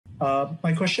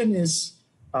My question is,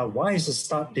 why is the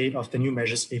start date of the new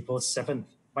measures April 7th?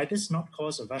 Might this not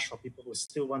cause a rush for people who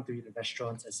still want to eat in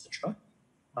restaurants, etc.?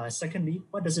 Secondly,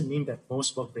 what does it mean that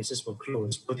most workplaces will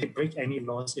close? Will they break any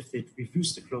laws if they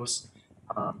refuse to close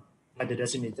by the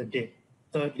designated date?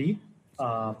 Thirdly,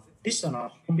 based on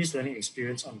our home-based learning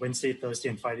experience on Wednesday, Thursday,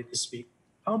 and Friday this week,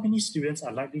 how many students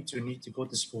are likely to need to go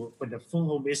to school when the full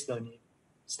home-based learning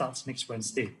starts next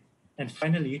Wednesday? And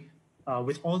finally,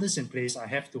 with all this in place, I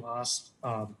have to ask,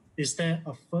 is there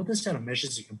a further set of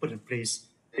measures you can put in place,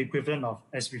 the equivalent of,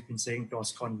 as we've been saying,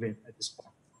 DORSCON Red at this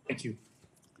point? Thank you.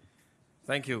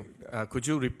 Thank you. Could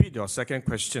you repeat your second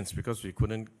questions because we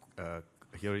couldn't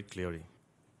hear it clearly?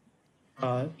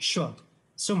 Sure.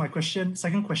 So my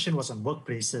second question was on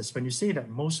workplaces. When you say that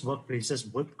most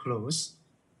workplaces would close,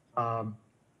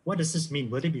 what does this mean?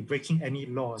 Will they be breaking any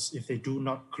laws if they do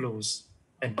not close?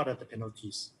 And what are the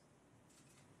penalties?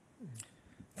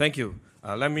 Thank you.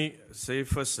 Let me say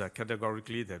first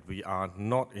categorically that we are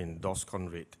not in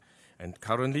DORSCON Red. And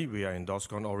currently we are in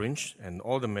DORSCON Orange, and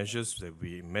all the measures that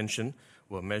we mentioned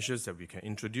were measures that we can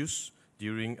introduce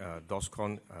during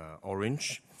DORSCON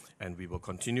Orange, and we will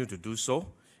continue to do so.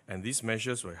 And these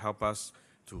measures will help us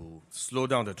to slow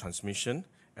down the transmission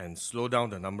and slow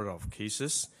down the number of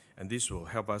cases, and this will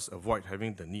help us avoid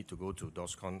having the need to go to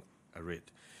DORSCON Red.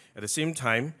 At the same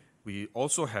time, we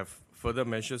also have further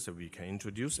measures that we can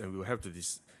introduce, and we will have to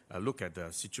look at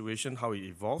the situation, how it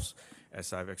evolves.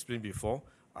 As I've explained before,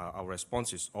 our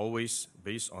response is always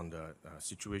based on the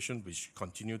situation which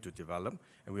continue to develop,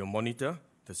 and we will monitor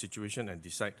the situation and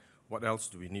decide what else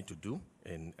do we need to do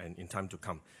in time to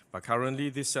come. But currently,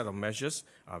 this set of measures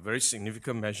are very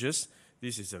significant measures.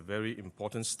 This is a very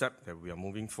important step that we are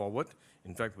moving forward.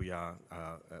 In fact, we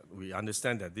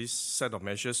understand that this set of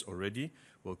measures already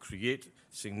will create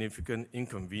significant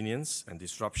inconvenience and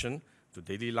disruption to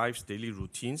daily lives, daily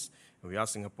routines, and we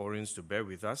ask Singaporeans to bear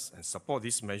with us and support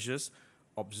these measures,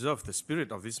 observe the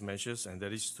spirit of these measures, and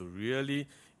that is to really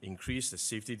increase the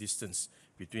safety distance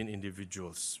between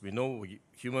individuals. We know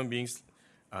human beings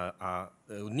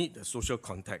need a social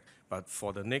contact, but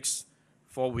for the next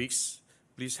 4 weeks,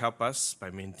 please help us by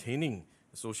maintaining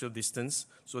social distance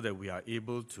so that we are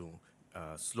able to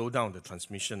slow down the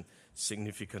transmission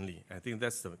significantly. I think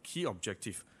that's the key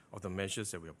objective of the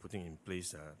measures that we are putting in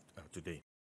place today.